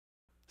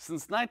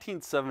Since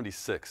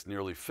 1976,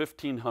 nearly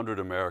 1,500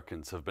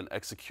 Americans have been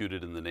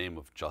executed in the name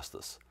of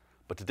justice.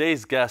 But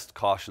today's guest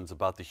cautions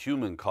about the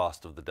human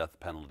cost of the death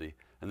penalty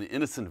and the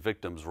innocent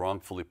victims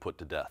wrongfully put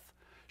to death.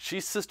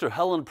 She's Sister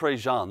Helen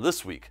Prejean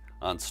this week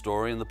on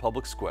Story in the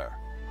Public Square.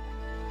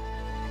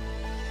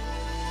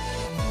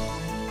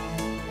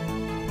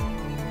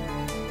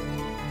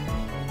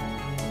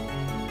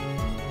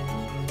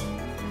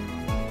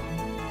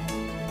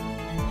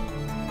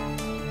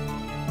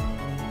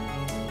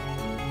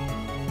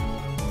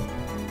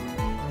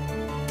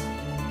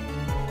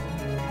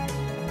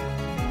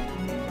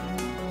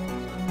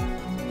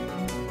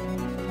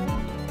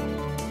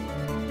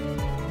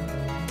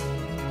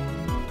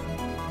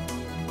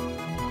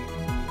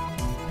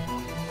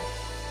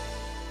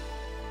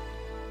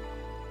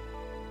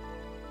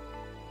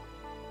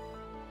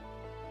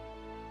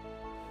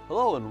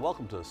 Hello and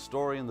welcome to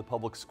Story in the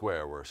Public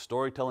Square, where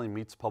storytelling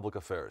meets public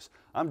affairs.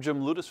 I'm Jim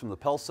Ludis from the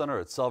Pell Center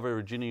at Salve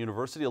Regina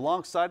University.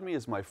 Alongside me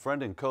is my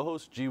friend and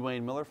co-host G.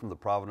 Wayne Miller from the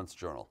Providence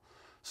Journal.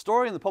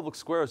 Story in the Public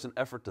Square is an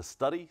effort to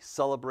study,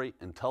 celebrate,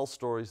 and tell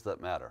stories that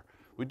matter.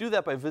 We do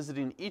that by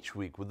visiting each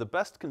week with the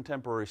best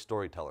contemporary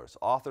storytellers,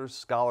 authors,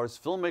 scholars,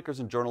 filmmakers,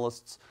 and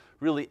journalists,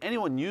 really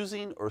anyone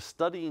using or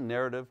studying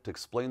narrative to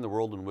explain the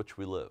world in which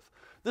we live.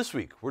 This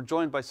week, we're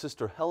joined by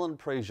Sister Helen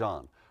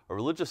Prejean, a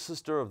religious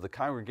sister of the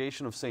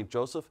Congregation of St.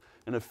 Joseph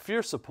and a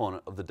fierce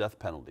opponent of the death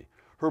penalty.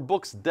 Her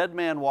books Dead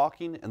Man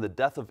Walking and The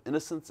Death of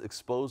Innocence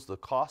expose the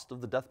cost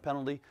of the death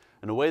penalty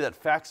in a way that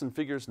facts and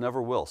figures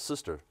never will.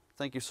 Sister,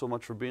 thank you so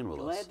much for being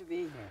with us. Glad to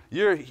be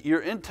here.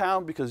 You're in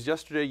town because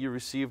yesterday you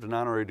received an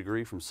honorary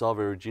degree from Salve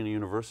Regina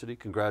University.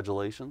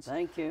 Congratulations.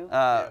 Thank you.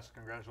 Yes,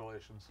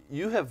 congratulations.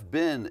 You have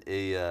been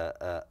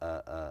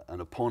an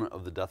opponent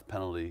of the death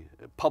penalty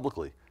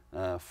publicly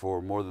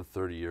for more than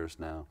 30 years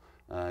now.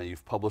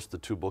 You've published the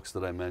two books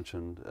that I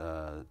mentioned.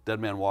 Dead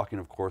Man Walking,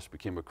 of course,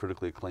 became a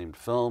critically acclaimed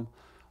film,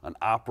 an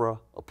opera,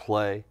 a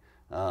play.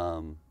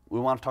 We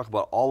want to talk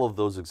about all of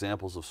those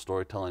examples of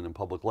storytelling in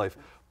public life.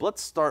 But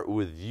let's start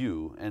with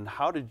you. And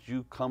how did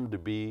you come to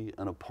be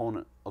an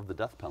opponent of the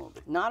death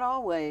penalty? Not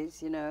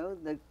always,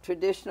 the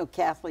traditional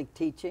Catholic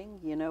teaching,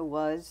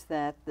 was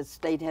that the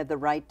state had the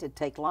right to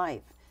take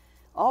life,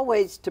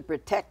 always to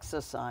protect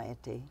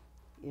society.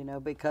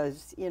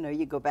 Because,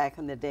 you go back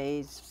in the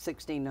days,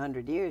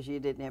 1,600 years, you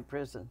didn't have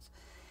prisons.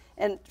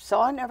 And so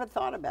I never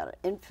thought about it.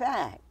 In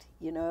fact,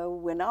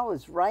 when I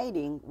was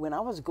writing, when I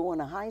was going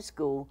to high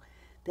school,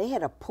 they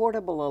had a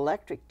portable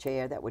electric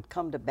chair that would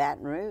come to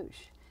Baton Rouge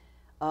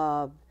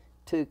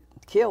to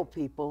kill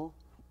people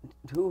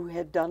who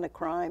had done a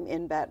crime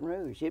in Baton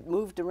Rouge. It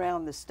moved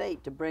around the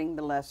state to bring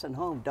the lesson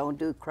home. Don't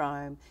do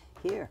crime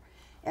here.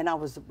 And I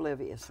was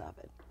oblivious of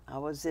it. I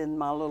was in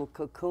my little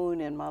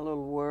cocoon, in my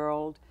little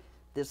world.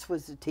 This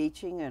was the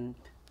teaching, and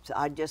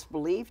I just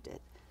believed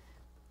it.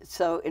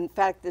 So, in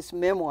fact, this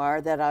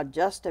memoir that I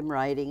just am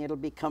writing, it'll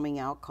be coming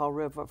out, called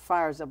River of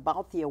Fire, is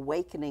about the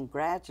awakening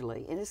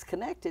gradually, and it's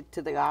connected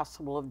to the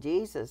gospel of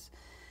Jesus,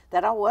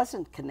 that I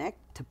wasn't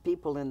connected to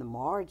people in the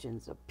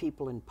margins, or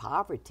people in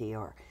poverty,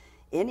 or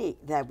any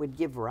that would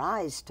give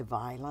rise to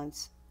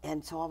violence,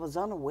 and so I was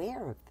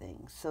unaware of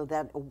things. So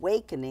that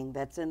awakening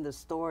that's in the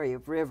story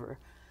of River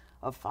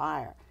of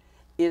Fire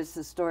is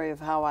the story of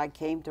how I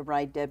came to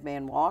write Dead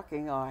Man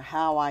Walking, or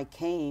how I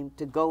came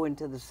to go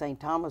into the St.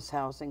 Thomas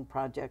housing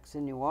projects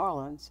in New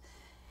Orleans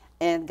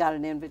and got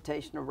an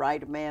invitation to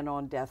write a man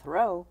on death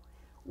row,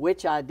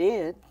 which I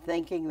did,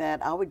 thinking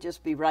that I would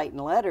just be writing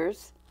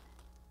letters,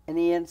 and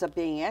he ends up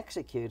being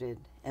executed.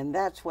 And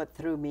that's what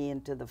threw me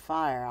into the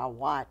fire. I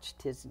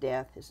watched his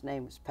death. His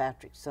name was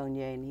Patrick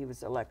Saunier, and he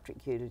was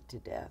electrocuted to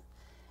death.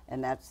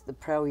 And that's the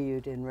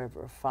prelude in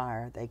River of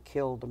Fire. They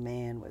killed a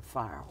man with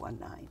fire one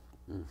night.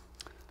 Mm.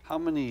 How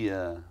many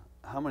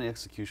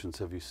executions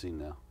have you seen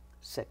now?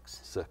 6.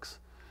 6.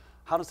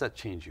 How does that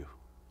change you?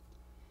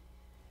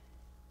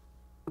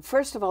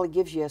 First of all, it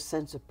gives you a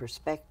sense of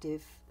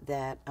perspective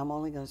that I'm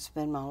only going to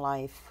spend my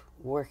life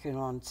working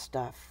on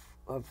stuff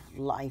of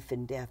life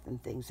and death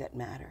and things that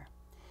matter.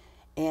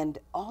 And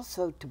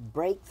also to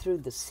break through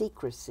the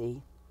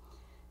secrecy.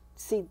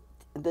 See,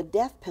 the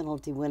death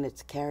penalty, when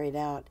it's carried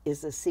out,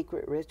 is a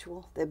secret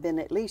ritual. There have been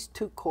at least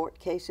 2 court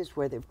cases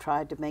where they've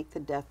tried to make the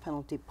death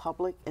penalty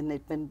public, and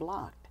they've been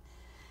blocked.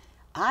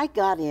 I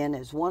got in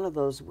as one of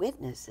those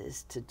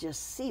witnesses to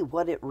just see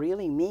what it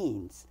really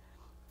means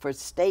for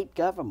state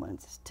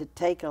governments to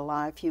take a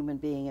live human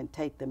being and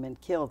take them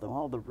and kill them.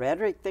 All the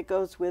rhetoric that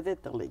goes with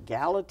it, the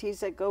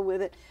legalities that go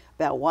with it,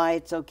 about why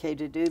it's okay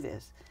to do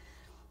this.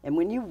 And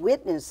when you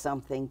witness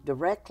something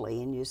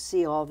directly and you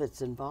see all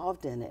that's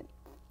involved in it,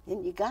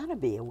 and you gotta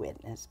be a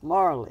witness,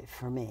 morally,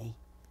 for me.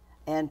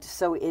 And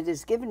so it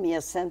has given me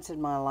a sense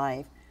in my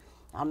life.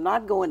 I'm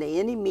not going to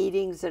any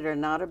meetings that are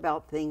not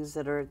about things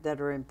that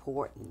are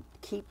important.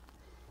 Keep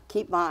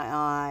my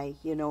eye,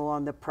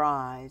 on the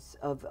prize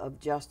of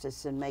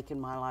justice and making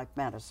my life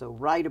matter. So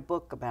write a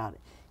book about it.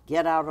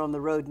 Get out on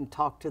the road and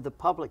talk to the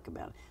public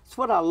about it. It's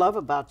what I love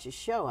about your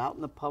show, out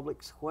in the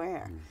public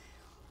square.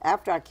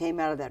 After I came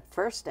out of that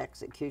first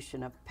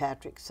execution of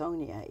Patrick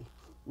Saunier,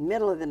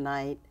 middle of the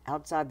night,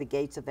 outside the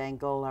gates of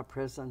Angola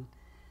prison,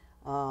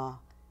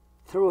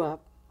 threw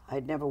up.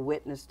 I'd never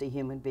witnessed a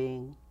human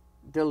being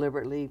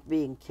deliberately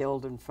being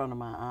killed in front of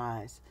my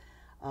eyes.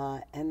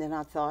 And then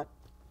I thought,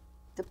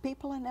 the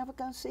people are never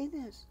going to see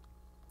this.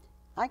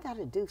 I got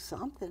to do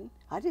something.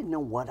 I didn't know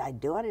what I'd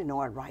do. I didn't know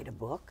I'd write a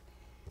book.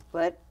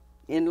 But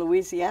in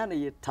Louisiana,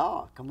 you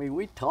talk. I mean,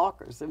 we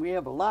talkers, and we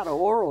have a lot of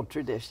oral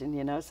tradition,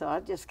 you know, so I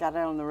just got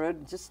out on the road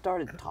and just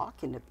started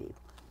talking to people.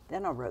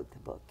 Then I wrote the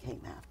book,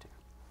 came after.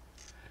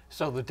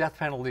 So the death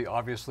penalty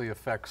obviously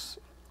affects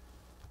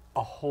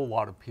a whole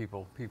lot of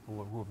people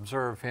who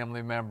observe,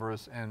 family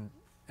members, and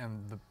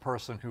the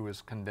person who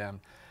is condemned.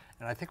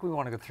 And I think we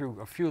want to go through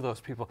a few of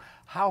those people.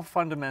 How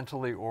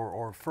fundamentally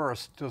or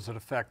first does it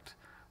affect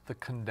the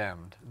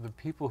condemned, the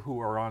people who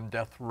are on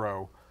death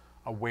row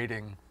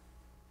awaiting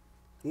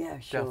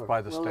death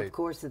by the state? Well, of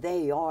course,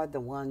 they are the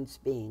ones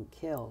being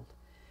killed.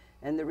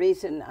 And the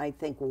reason I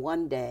think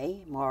one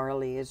day,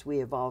 morally, as we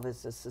evolve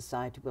as a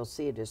society, we'll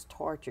see it as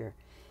torture,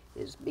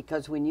 is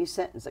because when you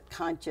sentence a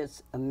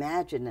conscious,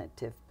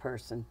 imaginative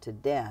person to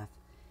death,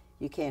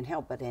 you can't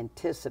help but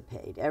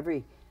anticipate.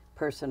 Every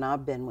person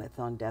I've been with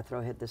on death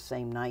row had the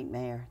same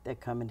nightmare. They're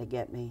coming to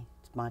get me.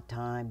 It's my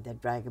time. They're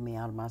dragging me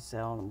out of my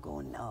cell. And I'm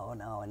going, no,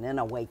 no. And then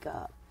I wake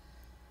up.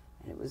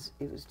 And it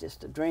was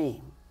just a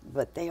dream.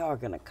 But they are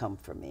going to come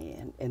for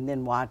me. And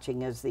then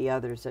watching as the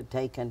others are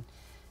taken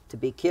to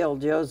be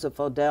killed. Joseph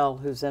Odell,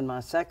 who's in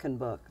my second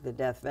book, The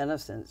Death of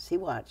Innocence, he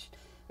watched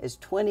as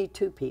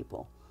 22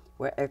 people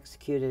were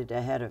executed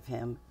ahead of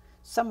him,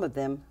 some of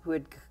them who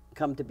had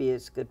come to be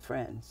his good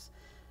friends.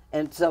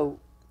 And so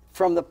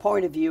from the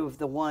point of view of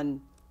the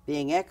one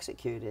being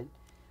executed,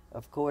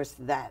 of course,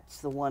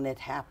 that's the one it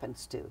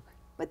happens to.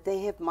 But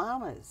they have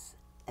mamas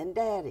and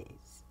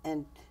daddies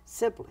and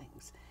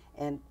siblings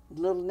and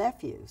little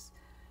nephews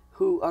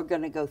who are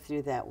going to go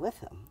through that with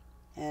them.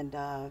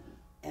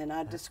 And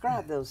I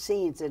describe those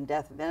scenes in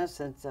Death of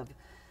Innocence of,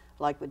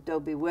 like with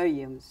Dobie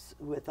Williams,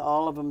 with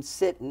all of them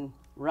sitting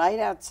right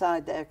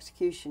outside the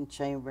execution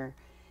chamber,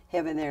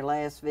 having their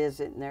last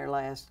visit and their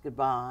last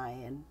goodbye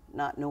and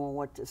not knowing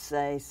what to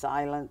say,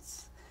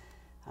 silence,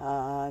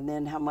 and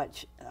then how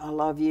much I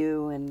love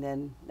you, and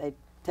then they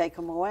take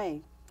them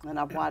away. And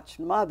I've watched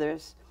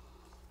mothers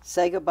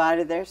say goodbye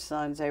to their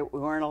sons. They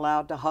weren't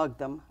allowed to hug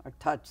them or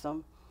touch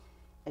them,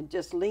 and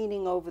just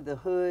leaning over the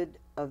hood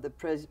of the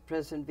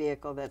prison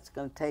vehicle that's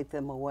going to take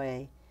them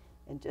away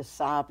and just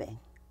sobbing.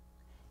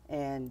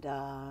 And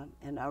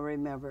I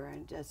remember,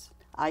 and just,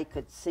 I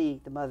could see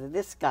the mother.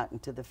 This got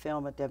into the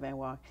film at Dead Man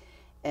Walk,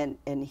 and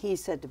he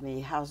said to me,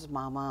 "How's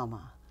my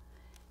mama?"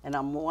 And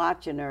I'm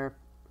watching her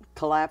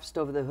collapsed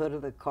over the hood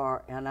of the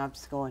car, and I'm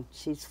just going,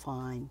 "She's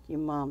fine. Your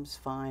mom's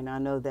fine." I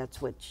know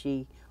that's what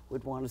she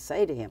would want to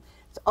say to him.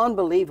 It's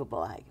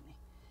unbelievable agony.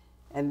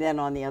 And then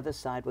on the other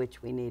side,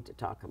 which we need to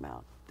talk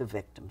about, the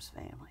victim's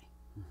family.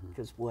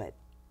 Because what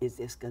is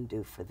this going to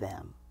do for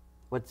them?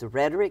 What's the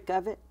rhetoric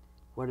of it?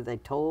 What are they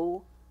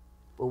told?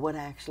 Well, what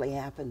actually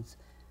happens?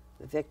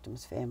 The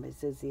victim's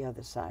families is the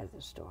other side of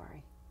the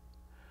story.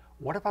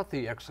 What about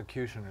the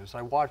executioners?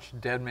 I watched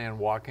Dead Man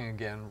Walking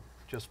again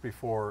just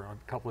before,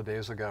 a couple of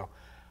days ago.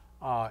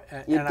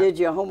 You did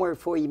your homework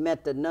before you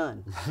met the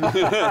nun.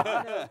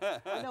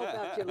 I know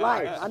about your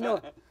life. I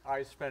know.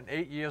 I spent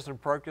 8 years in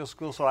parochial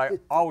school, so I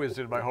always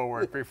did my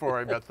homework before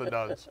I met the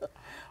nuns.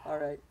 All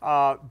right.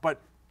 But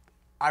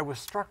I was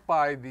struck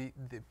by the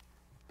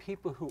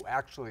people who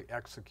actually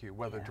execute,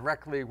 whether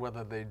directly,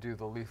 whether they do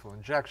the lethal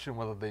injection,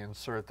 whether they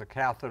insert the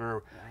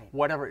catheter,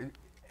 whatever.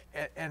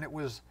 And it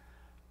was,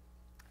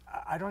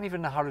 I don't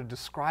even know how to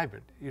describe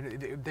it. You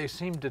know, they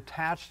seem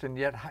detached, and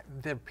yet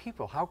they're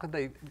people. How could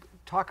they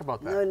talk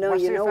about that? No,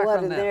 What's you the know effect what?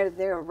 on And them?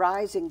 they're a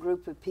rising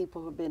group of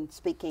people who've been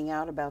speaking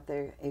out about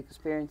their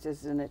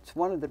experiences, and it's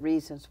one of the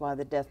reasons why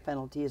the death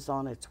penalty is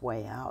on its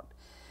way out.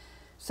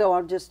 So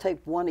I'll just take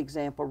one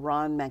example,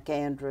 Ron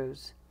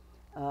McAndrews.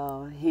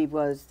 He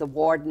was the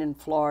warden in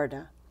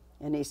Florida,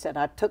 and he said,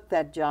 "I took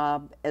that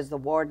job as the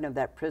warden of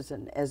that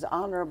prison as an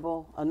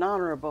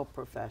honorable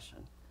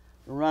profession,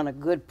 run a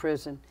good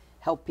prison,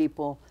 help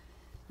people,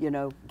 you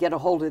know, get a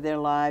hold of their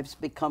lives,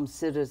 become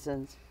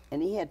citizens."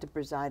 And he had to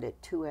preside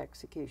at 2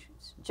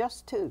 executions,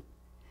 just 2.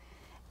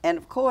 And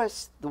of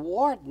course, the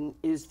warden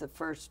is the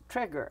first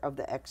trigger of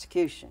the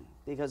execution,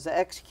 because the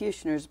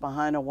executioner is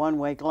behind a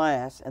one-way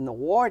glass, and the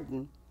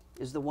warden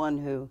is the one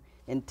who,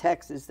 in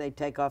Texas, they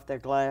take off their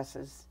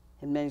glasses.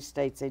 In many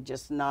states, they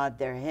just nod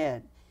their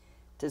head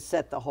to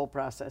set the whole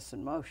process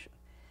in motion.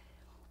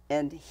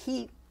 And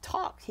he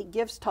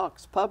gives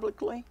talks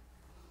publicly,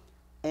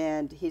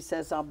 and he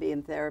says, "I'll be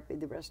in therapy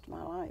the rest of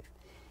my life."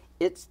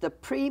 It's the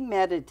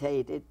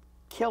premeditated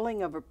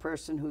killing of a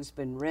person who's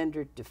been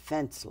rendered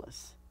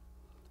defenseless.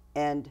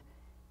 And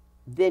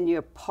then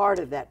you're part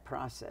of that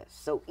process.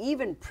 So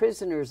even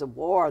prisoners of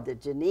war, the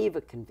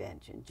Geneva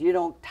Conventions, you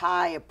don't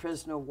tie a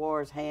prisoner of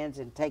war's hands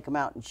and take them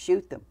out and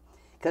shoot them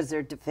because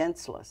they're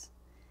defenseless.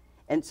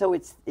 And so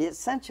it's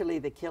essentially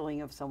the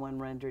killing of someone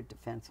rendered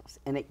defenseless.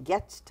 And it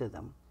gets to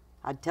them.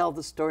 I tell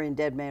the story in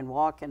Dead Man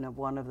Walking of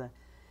one of the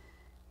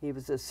He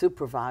was a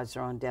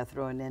supervisor on death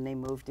row, and then they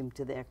moved him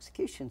to the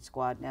execution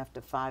squad. And after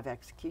 5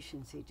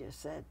 executions, he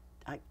just said,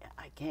 I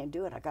can't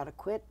do it. I got to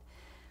quit.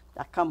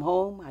 I come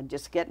home, I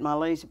just get in my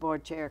lazy boy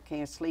chair,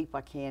 can't sleep,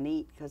 I can't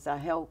eat, because I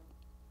helped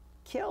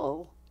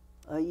kill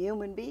a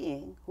human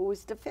being who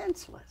was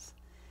defenseless.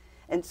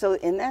 And so,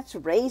 and that's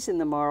raising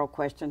the moral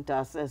question to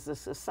us as a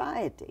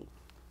society.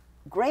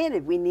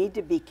 Granted, we need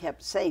to be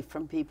kept safe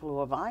from people who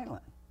are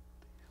violent.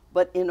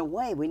 But in a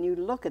way, when you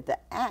look at the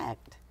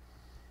act,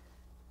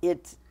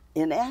 it's,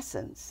 in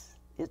essence,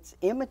 it's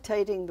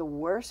imitating the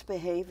worst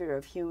behavior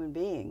of human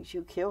beings.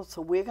 You kill,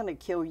 so we're going to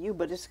kill you,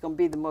 but it's going to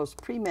be the most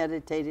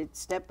premeditated,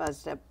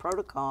 step-by-step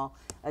protocol,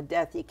 a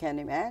death you can't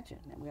imagine.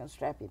 And we're going to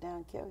strap you down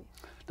and kill you.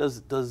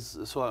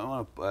 So I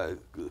want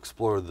to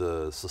explore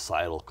the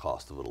societal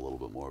cost of it a little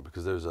bit more,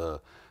 because there's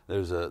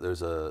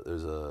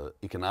a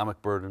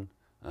economic burden,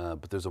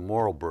 but there's a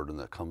moral burden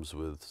that comes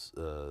with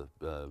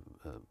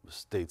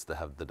states that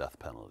have the death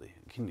penalty.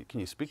 Can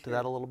you speak to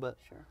that a little bit?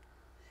 Sure.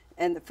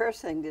 And the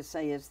first thing to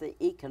say is the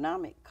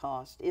economic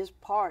cost is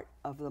part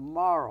of the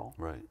moral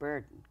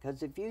burden.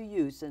 Because if you're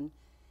using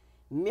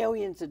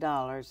millions of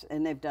dollars,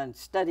 and they've done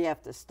study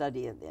after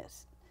study of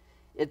this,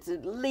 it's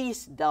at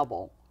least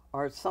double,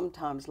 or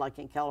sometimes, like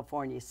in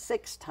California,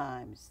 6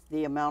 times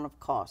the amount of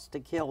cost to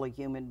kill a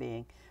human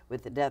being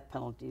with the death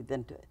penalty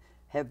than to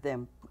have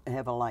them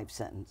have a life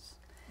sentence.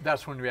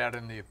 That's when you add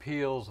in the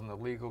appeals and the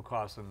legal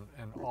costs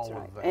and all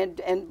of that.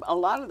 And a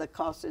lot of the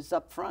cost is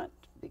up front,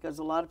 because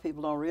a lot of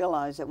people don't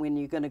realize that when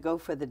you're going to go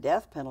for the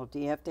death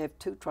penalty, you have to have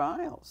 2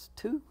 trials,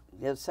 2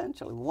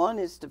 essentially. One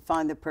is to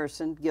find the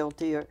person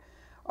guilty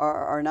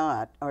or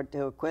not, or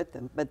to acquit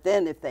them. But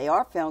then if they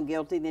are found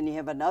guilty, then you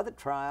have another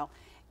trial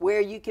where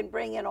you can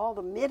bring in all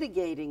the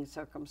mitigating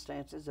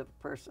circumstances of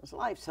a person's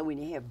life. So when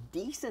you have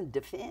decent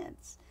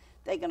defense,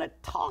 they're going to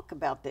talk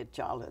about their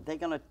childhood. They're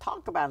going to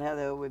talk about how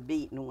they were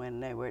beaten when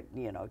they were,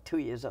 2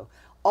 years old.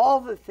 All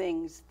the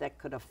things that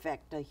could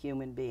affect a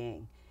human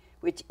being,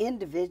 which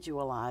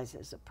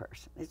individualizes a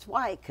person. It's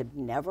why it could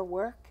never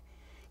work,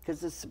 because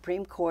the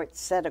Supreme Court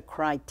set a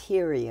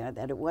criteria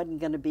that it wasn't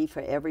going to be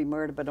for every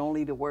murder, but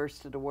only the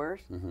worst of the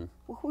worst.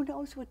 Well, who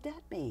knows what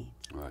that means?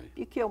 Right. If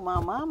you kill my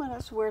mama,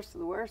 that's the worst of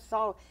the worst.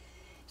 So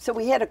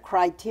we had a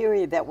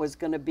criteria that was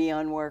going to be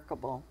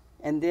unworkable.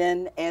 And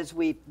then as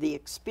the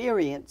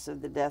experience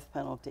of the death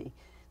penalty,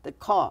 the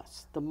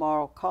cost, the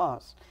moral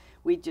cost,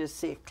 we just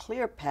see a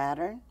clear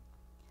pattern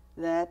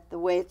that the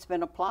way it's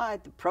been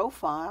applied, the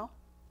profile,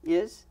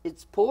 is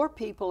it's poor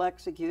people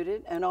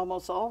executed, and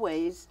almost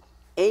always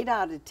 8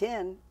 out of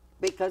 10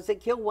 because they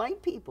kill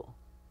white people.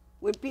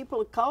 When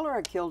people of color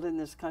are killed in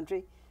this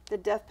country, the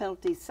death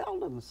penalty is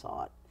seldom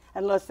sought,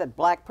 unless that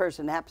black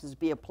person happens to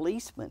be a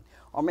policeman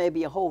or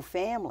maybe a whole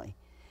family.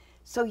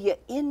 So your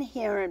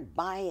inherent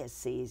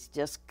biases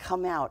just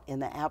come out in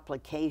the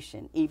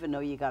application, even though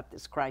you got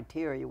this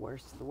criteria,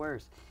 worst of the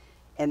worst.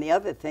 And the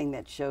other thing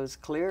that shows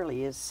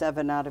clearly is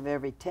 7 out of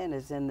every 10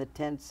 is in the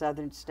 10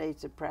 southern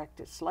states that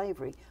practice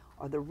slavery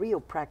are the real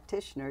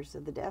practitioners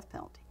of the death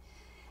penalty.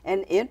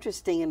 And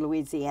interesting, in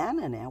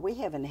Louisiana now, we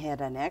haven't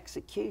had an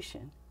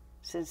execution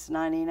since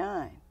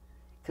 '99,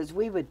 because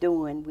we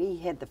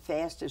had the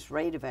fastest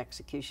rate of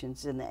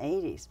executions in the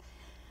 80s.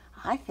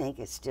 I think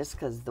it's just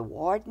because the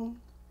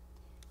warden,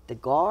 the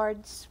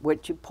guards,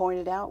 what you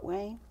pointed out,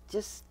 Wayne,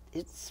 just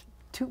it's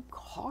too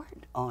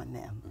hard on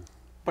them.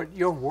 But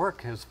your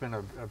work has been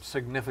a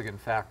significant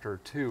factor,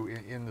 too,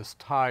 in this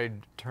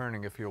tide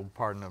turning, if you'll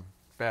pardon a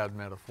bad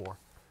metaphor.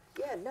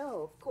 Yeah,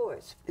 no, of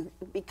course.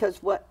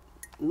 Because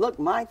look,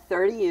 my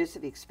 30 years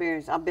of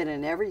experience, I've been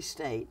in every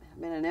state. I've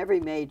been in every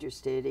major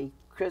city,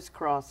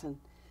 crisscrossing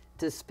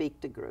to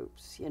speak to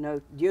groups,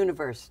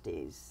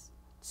 universities,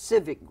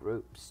 civic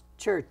groups,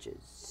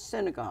 churches,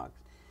 synagogues.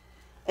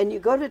 And you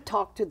go to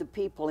talk to the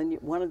people, and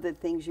one of the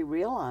things you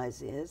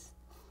realize is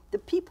the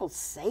people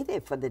say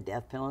they're for the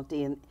death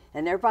penalty, and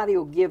everybody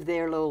will give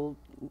their little,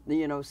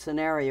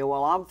 scenario.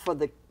 Well, I'm for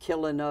the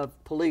killing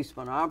of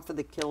policemen, or I'm for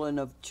the killing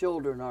of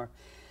children, or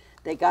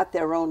they got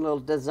their own little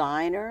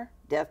designer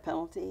death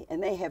penalty,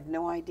 and they have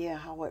no idea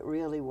how it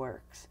really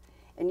works.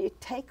 And you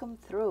take them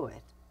through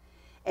it.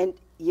 And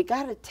you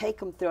got to take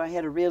them through. I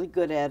had a really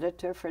good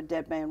editor for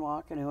Dead Man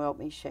Walking who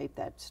helped me shape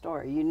that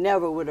story. You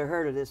never would have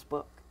heard of this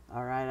book,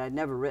 all right? I'd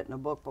never written a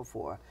book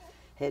before.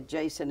 Had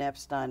Jason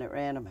Epstein at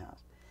Random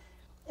House.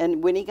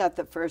 And when he got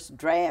the first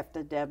draft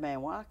of Dead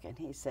Man Walking,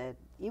 he said,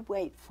 you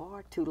wait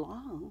far too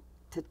long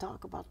to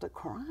talk about the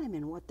crime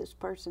and what this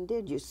person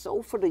did. You're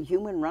so for the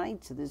human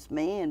rights of this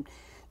man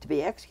to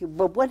be executed.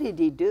 But what did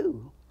he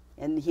do?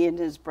 And he and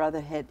his brother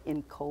had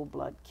in cold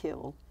blood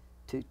killed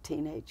 2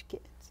 teenage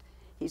kids.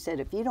 He said,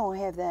 if you don't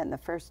have that in the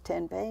first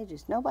 10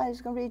 pages,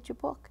 nobody's going to read your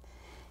book.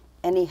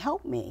 And he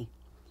helped me.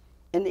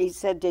 And he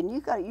said, then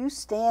you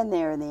stand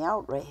there in the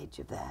outrage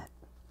of that.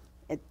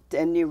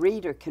 And your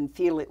reader can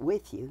feel it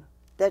with you.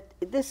 That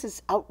this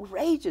is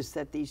outrageous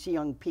that these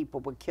young people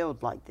were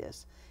killed like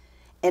this.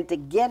 And to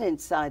get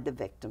inside the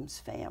victim's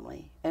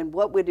family. And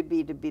what would it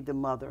be to be the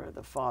mother or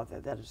the father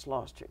that has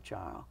lost her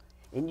child?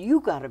 And you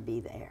got to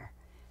be there.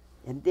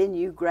 And then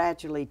you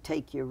gradually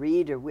take your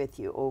reader with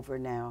you over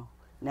now.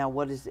 Now,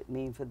 what does it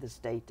mean for the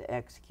state to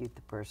execute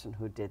the person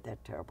who did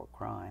that terrible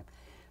crime?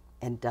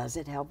 And does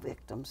it help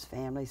victims'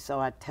 families? So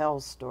I tell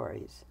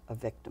stories of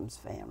victims'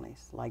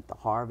 families, like the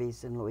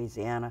Harveys in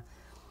Louisiana.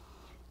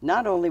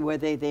 Not only were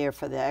they there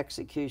for the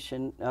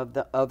execution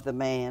of the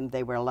man,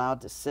 they were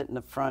allowed to sit in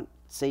the front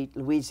seat.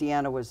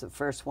 Louisiana was the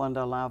first one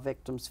to allow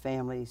victims'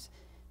 families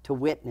to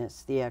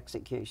witness the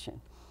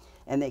execution.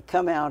 And they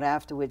come out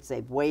afterwards,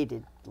 they've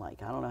waited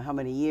like, I don't know how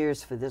many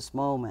years for this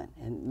moment.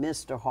 And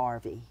Mr.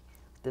 Harvey,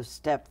 the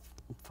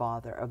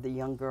stepfather of the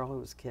young girl who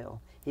was killed,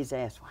 he's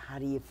asked, well, how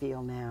do you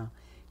feel now?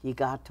 You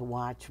got to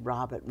watch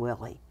Robert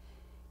Willie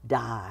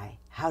die.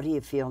 How do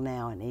you feel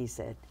now? And he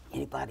said,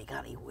 anybody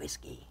got any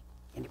whiskey?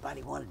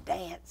 Anybody want to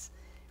dance?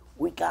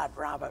 We got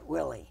Robert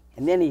Willie.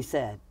 And then he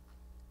said,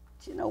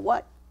 you know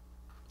what?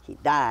 He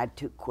died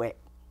too quick.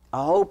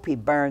 I hope he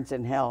burns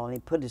in hell. And he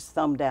put his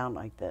thumb down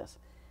like this.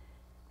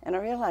 And I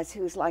realized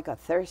he was like a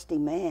thirsty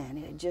man.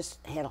 He had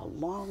just had a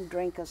long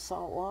drink of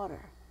salt water.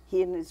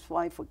 He and his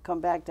wife would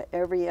come back to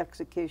every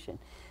execution.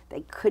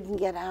 They couldn't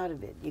get out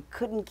of it. You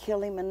couldn't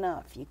kill him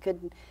enough. You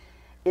couldn't.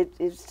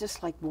 It's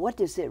just like, what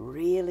does it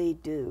really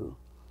do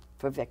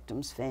for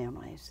victims'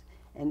 families?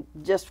 And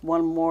just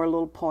one more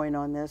little point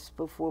on this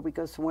before we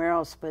go somewhere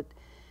else. But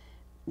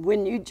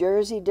when New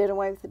Jersey did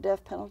away with the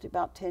death penalty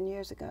about 10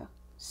 years ago,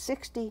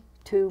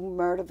 62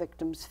 murder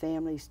victims'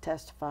 families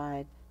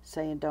testified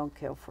saying, don't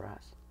kill for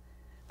us.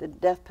 The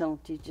death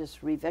penalty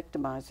just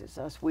re-victimizes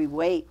us. We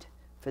wait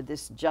for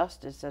this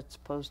justice that's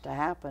supposed to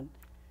happen.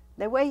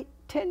 They wait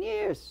 10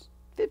 years,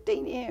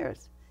 15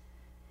 years.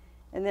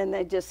 And then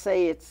they just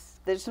say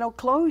there's no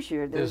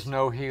closure. There's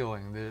no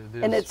healing.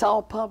 And it's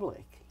all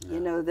public. Yeah. You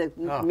know, the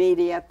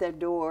media at their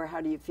door,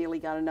 how do you feel he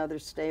got another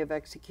stay of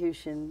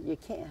execution? You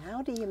can't.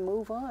 How do you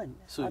move on?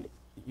 So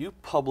you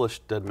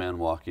published Dead Man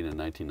Walking in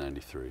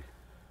 1993.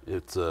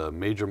 It's a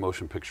major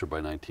motion picture by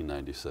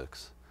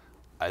 1996.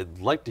 I'd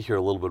like to hear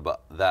a little bit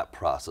about that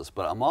process,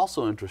 but I'm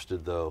also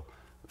interested, though,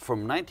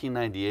 from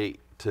 1998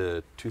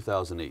 to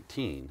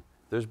 2018,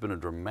 there's been a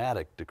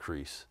dramatic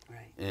decrease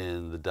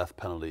in the death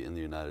penalty in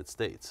the United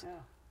States.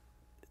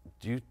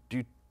 Yeah.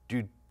 Do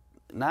you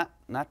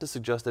not to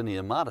suggest any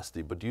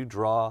immodesty, but do you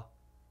draw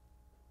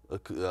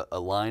a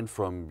line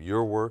from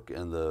your work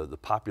and the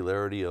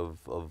popularity of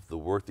the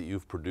work that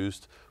you've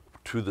produced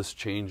to this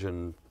change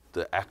in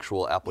the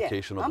actual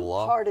application of the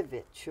law? I'm part of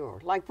it, sure.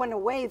 Like when a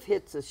wave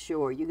hits a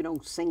shore, you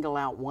don't single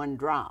out one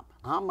drop.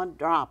 I'm a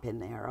drop in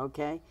there,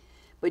 okay?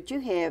 But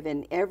you have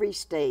in every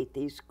state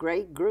these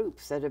great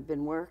groups that have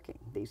been working,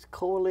 these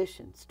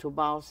coalitions to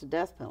abolish the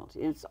death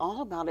penalty. And it's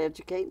all about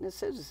educating the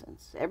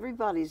citizens.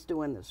 Everybody's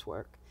doing this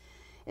work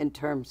in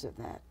terms of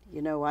that.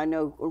 You know, I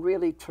know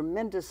really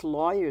tremendous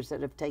lawyers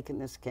that have taken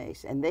this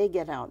case, and they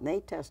get out and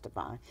they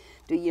testify.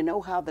 Do you know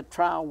how the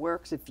trial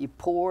works if you're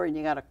poor and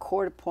you got a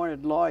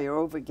court-appointed lawyer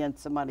over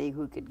against somebody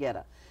who could get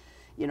a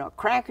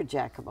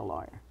crackerjack of a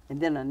lawyer? And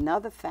then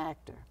another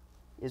factor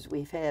is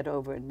we've had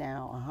over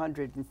now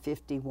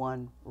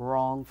 151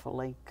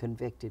 wrongfully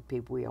convicted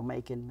people. We are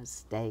making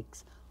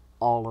mistakes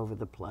all over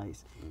the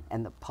place,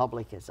 and the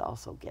public is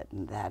also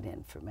getting that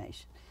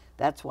information.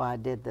 That's why I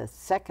did the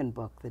second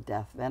book, The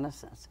Death of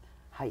Innocence,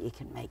 how you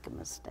can make a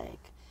mistake.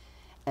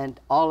 And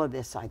all of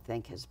this, I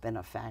think, has been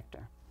a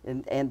factor.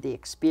 And the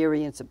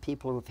experience of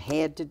people who've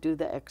had to do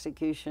the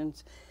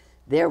executions,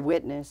 their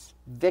witness,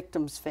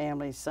 victims'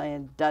 families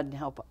saying doesn't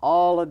help.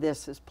 All of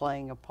this is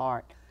playing a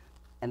part.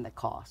 And the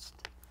cost.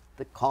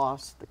 The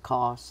cost, the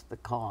cost, the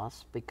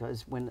cost,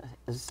 because when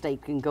a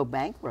state can go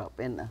bankrupt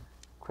in the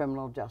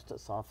criminal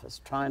justice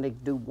office trying to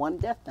do one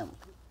death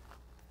penalty.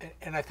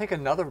 And I think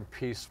another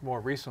piece more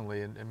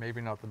recently, and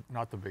maybe not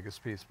the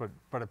biggest piece,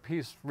 but a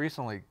piece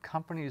recently,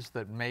 companies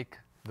that make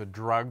the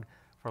drug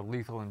for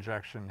lethal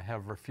injection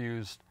have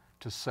refused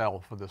to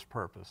sell for this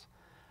purpose.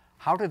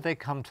 How did they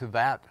come to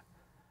that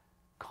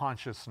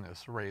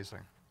consciousness raising?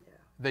 Yeah.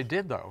 They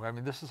did, though. I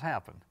mean, this has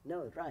happened.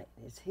 No, right.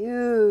 It's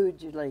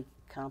hugely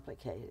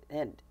complicated.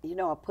 And, you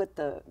know, I put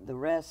the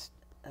rest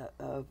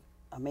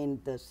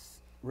this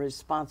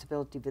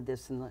responsibility for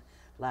this in the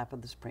lap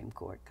of the Supreme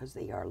Court, because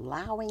they are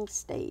allowing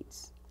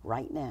states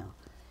right now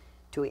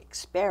to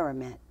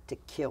experiment to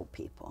kill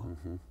people.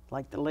 Mm-hmm.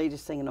 Like the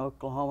latest thing in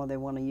Oklahoma, they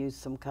want to use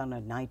some kind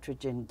of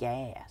nitrogen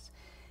gas.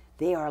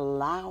 They are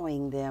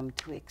allowing them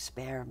to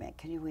experiment.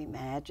 Can you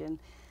imagine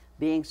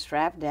being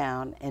strapped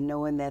down and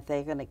knowing that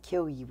they're going to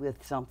kill you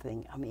with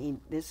something? I mean,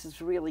 this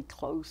is really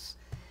close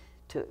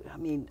to,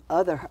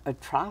 other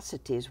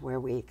atrocities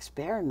where we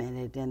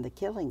experimented in the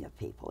killing of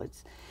people.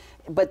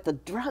 But the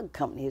drug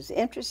company is an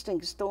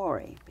interesting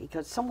story,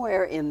 because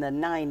somewhere in the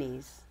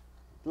 90s,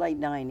 late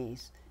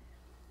 90s,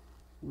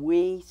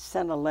 we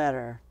sent a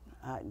letter,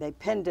 they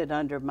penned it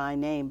under my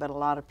name, but a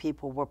lot of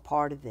people were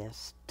part of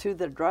this, to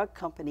the drug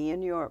company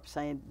in Europe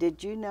saying,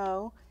 did you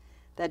know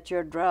that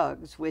your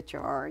drugs, which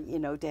are,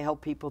 to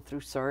help people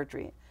through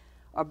surgery,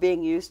 are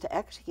being used to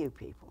execute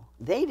people?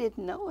 They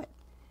didn't know it.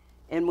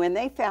 And when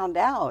they found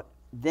out,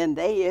 then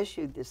they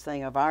issued this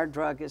thing of our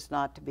drug is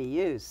not to be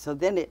used. So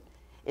then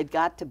it It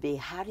got to be,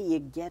 how do you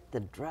get the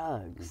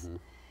drugs?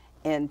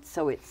 And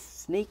so it's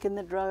sneaking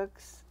the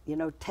drugs. You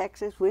know,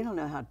 Texas, we don't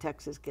know how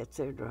Texas gets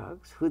their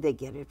drugs, who they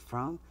get it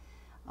from.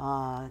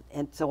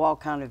 And so all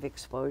kind of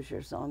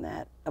exposures on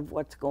that of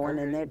what's going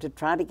in there to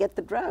try to get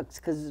the drugs,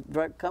 because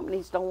drug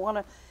companies don't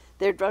want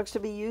their drugs to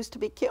be used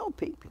to kill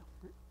people.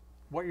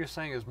 What you're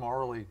saying is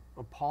morally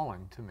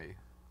appalling to me,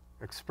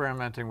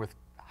 experimenting with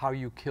how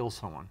you kill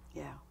someone.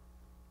 Yeah.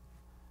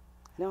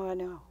 No, I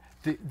know.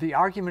 The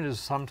argument is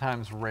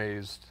sometimes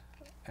raised,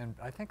 and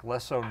I think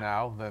less so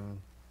now than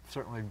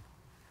certainly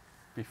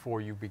before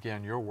you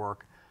began your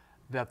work,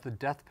 that the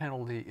death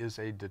penalty is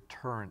a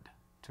deterrent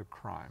to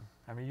crime.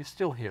 I mean, you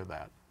still hear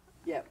that.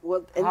 Yeah,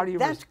 well,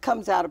 and that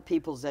comes out of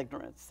people's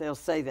ignorance. They'll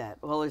say that,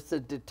 well, it's a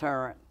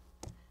deterrent.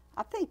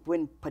 I think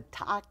when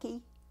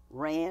Pataki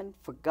ran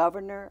for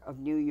governor of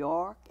New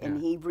York and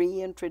he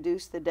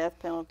reintroduced the death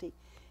penalty,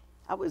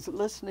 I was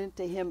listening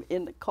to him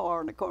in the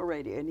car, on the car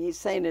radio, and he's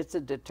saying it's a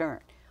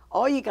deterrent.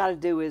 All you got to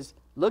do is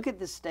look at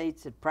the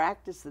states that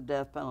practice the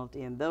death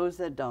penalty and those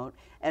that don't,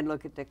 and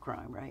look at the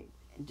crime rate.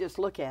 And just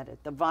look at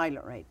it, the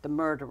violent rate, the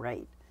murder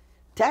rate.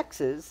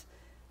 Texas,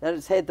 that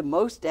has had the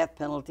most death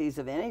penalties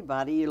of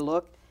anybody, you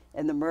look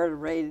at the murder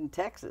rate in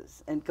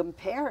Texas and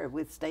compare it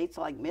with states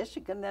like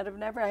Michigan that have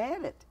never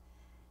had it.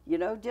 You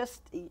know,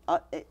 just,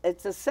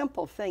 it's a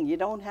simple thing. You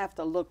don't have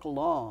to look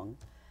long.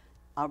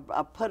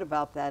 I put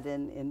about that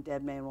in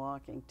Dead Man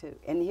Walking, too.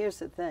 And here's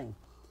the thing.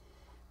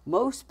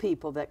 Most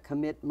people that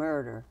commit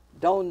murder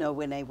don't know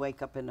when they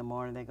wake up in the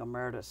morning they're going to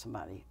murder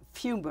somebody.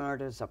 Few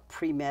murders are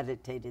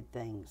premeditated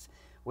things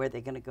where they're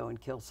going to go and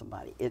kill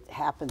somebody. It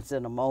happens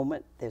in a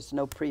moment. There's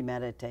no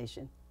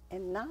premeditation.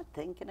 And not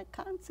thinking of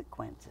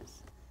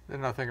consequences. They're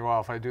not thinking, well,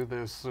 if I do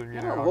this,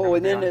 you know, oh,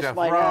 and then this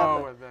might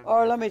happen. Then,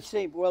 or let me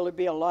see, well, it'd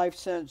be a life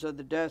sentence or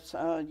the death,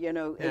 you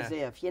know, as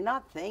if. You're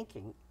not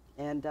thinking.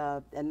 And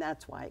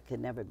that's why it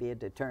can never be a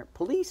deterrent.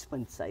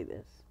 Policemen say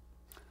this.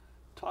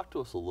 Talk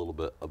to us a little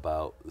bit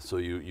about, so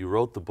you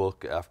wrote the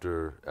book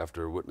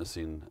after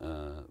witnessing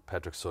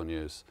Patrick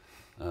Sonier's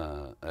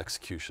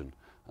execution.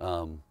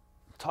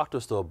 Talk to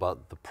us, though,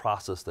 about the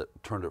process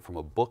that turned it from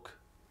a book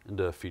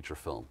into a feature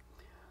film.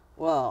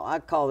 Well, I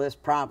call this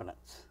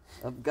providence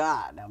of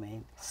God. I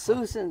mean,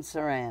 Susan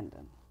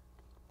Sarandon.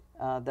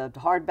 The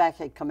hardback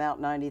had come out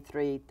in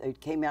 '93. It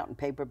came out in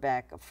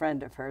paperback. A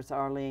friend of hers,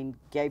 Arlene,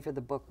 gave her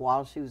the book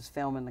while she was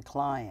filming The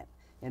Client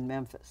in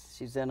Memphis.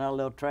 She's in her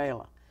little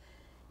trailer.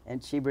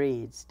 And she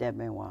reads Dead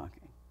Man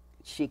Walking.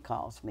 She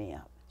calls me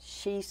up.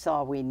 She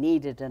saw we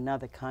needed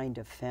another kind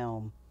of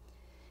film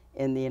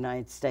in the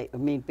United States. I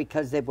mean,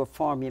 because they were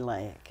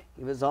formulaic.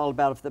 It was all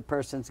about if the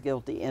person's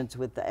guilty, ends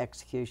with the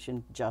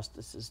execution,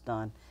 justice is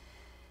done.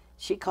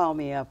 She called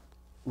me up.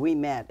 We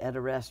met at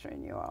a restaurant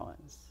in New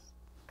Orleans.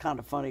 Kind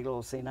of funny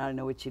little scene. I didn't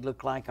know what she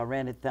looked like. I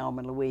rented Thelma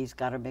and Louise,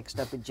 got her mixed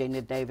up with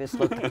Gina Davis.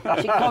 Look, she comes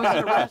to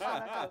the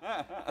restaurant. I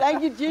go,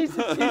 thank you,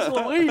 Jesus, she's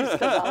Louise,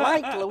 because I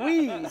like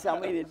Louise. I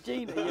mean, and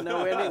Gina, you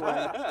know,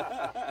 anyway.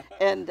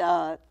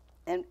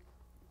 And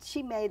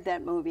she made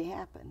that movie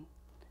happen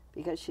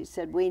because she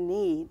said, we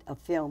need a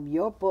film.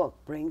 Your book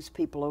brings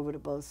people over to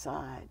both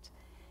sides.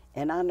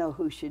 And I know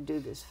who should do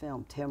this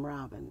film, Tim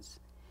Robbins.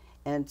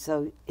 And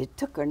so it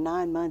took her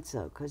 9 months,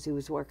 though, because he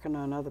was working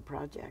on other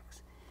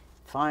projects.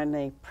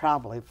 Finally,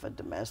 probably for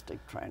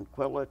domestic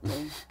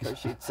tranquility, because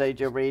she'd say,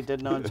 did you read the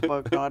nun's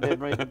book? No, I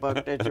didn't read the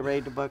book. Did you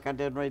read the book? I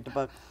didn't read the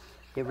book.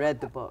 He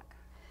read the book.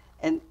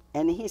 And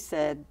he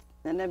said,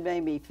 and it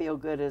made me feel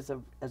good as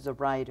a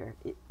writer.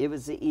 It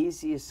was the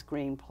easiest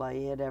screenplay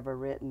he had ever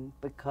written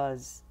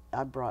because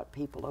I brought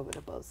people over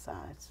to both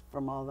sides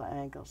from all the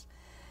angles.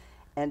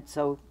 And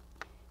so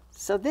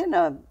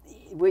then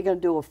we're going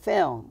to do a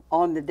film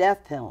on the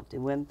death penalty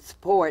when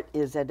support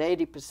is at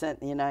 80% in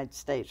the United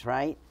States,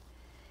 right?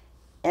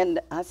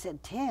 And I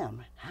said,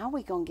 Tim, how are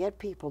we going to get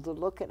people to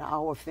look at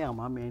our film?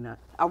 I mean,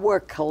 I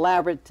work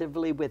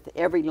collaboratively with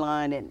every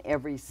line and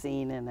every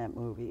scene in that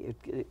movie.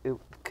 It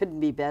couldn't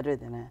be better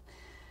than that.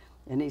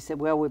 And he said,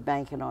 well, we're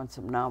banking on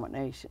some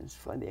nominations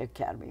for the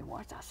Academy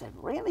Awards. I said,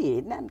 really?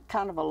 Isn't that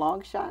kind of a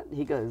long shot?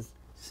 He goes,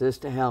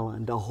 Sister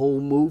Helen, the whole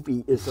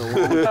movie is a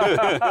long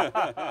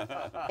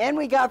shot. And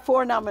we got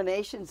 4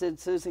 nominations, and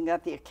Susan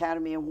got the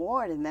Academy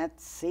Award, and that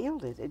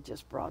sealed it. It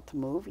just brought the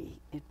movie.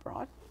 It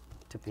brought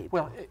to people.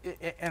 Well,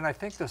 and I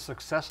think the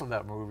success of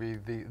that movie,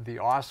 the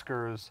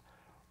Oscars,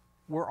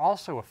 were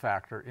also a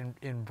factor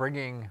in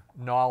bringing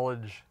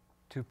knowledge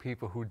to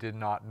people who did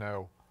not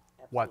know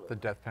what the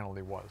death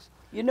penalty was.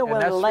 You know,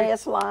 one of the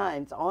last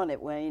lines on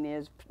it, Wayne,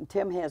 is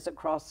Tim has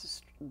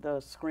across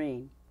the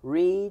screen,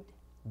 read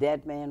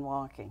Dead Man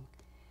Walking.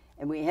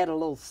 And we had a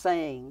little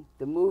saying,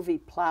 the movie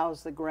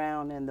plows the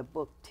ground and the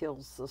book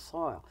tills the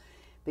soil.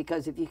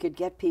 Because if you could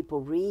get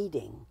people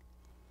reading,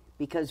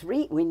 because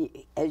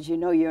as you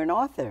know, you're an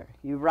author,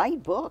 you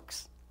write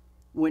books.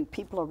 When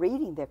people are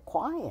reading, they're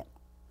quiet.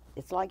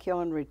 It's like you're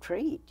on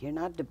retreat. You're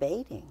not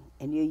debating.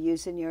 and you're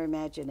using your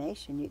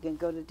imagination, you can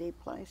go to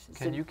deep places.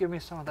 Can And you give me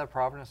some of that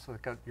Providence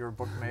that got your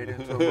book made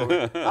into a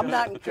movie? I'm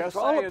not in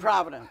control of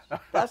Providence.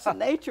 That's a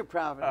nature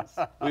Providence.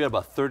 We got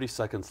about 30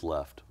 seconds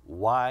left.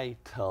 Why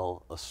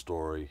tell a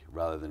story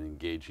rather than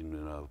engaging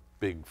in a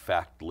big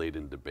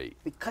fact-laden debate?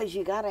 Because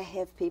you got to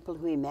have people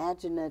who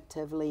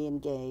imaginatively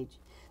engage.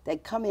 They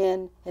come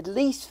in, at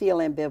least feel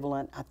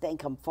ambivalent. I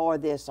think I'm for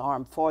this or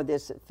I'm for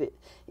this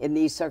in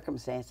these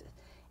circumstances.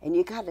 And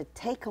you got to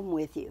take them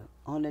with you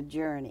on a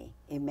journey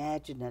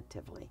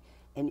imaginatively.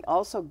 And you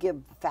also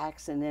give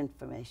facts and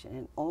information,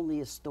 and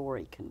only a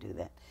story can do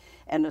that.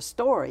 And a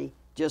story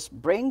just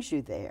brings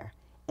you there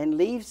and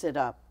leaves it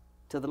up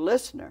to the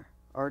listener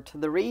or to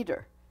the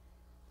reader.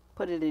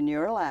 Put it in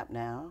your lap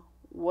now.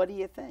 What do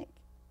you think?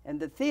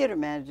 And the theater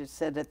manager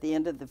said at the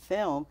end of the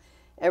film,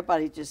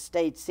 everybody just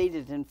stayed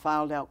seated and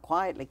filed out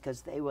quietly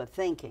because they were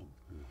thinking.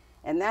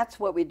 And that's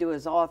what we do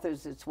as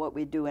authors. It's what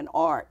we do in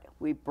art.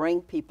 We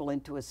bring people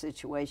into a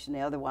situation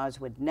they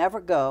otherwise would never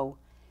go,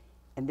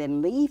 and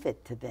then leave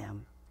it to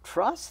them.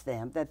 Trust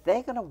them that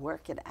they're going to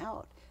work it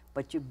out.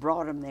 But you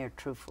brought them there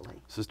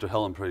truthfully. Sister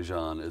Helen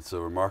Prejean, it's a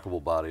remarkable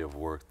body of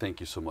work. Thank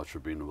you so much for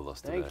being with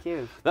us today. Thank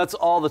you. That's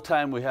all the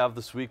time we have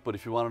this week, but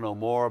if you want to know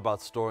more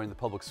about Story in the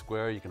Public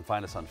Square, you can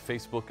find us on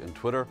Facebook and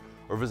Twitter,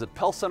 or visit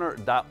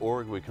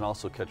pellcenter.org, where you can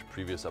also catch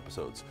previous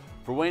episodes.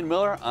 For Wayne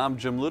Miller, I'm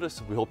Jim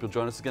Ludis. We hope you'll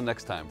join us again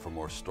next time for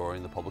more Story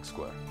in the Public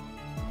Square.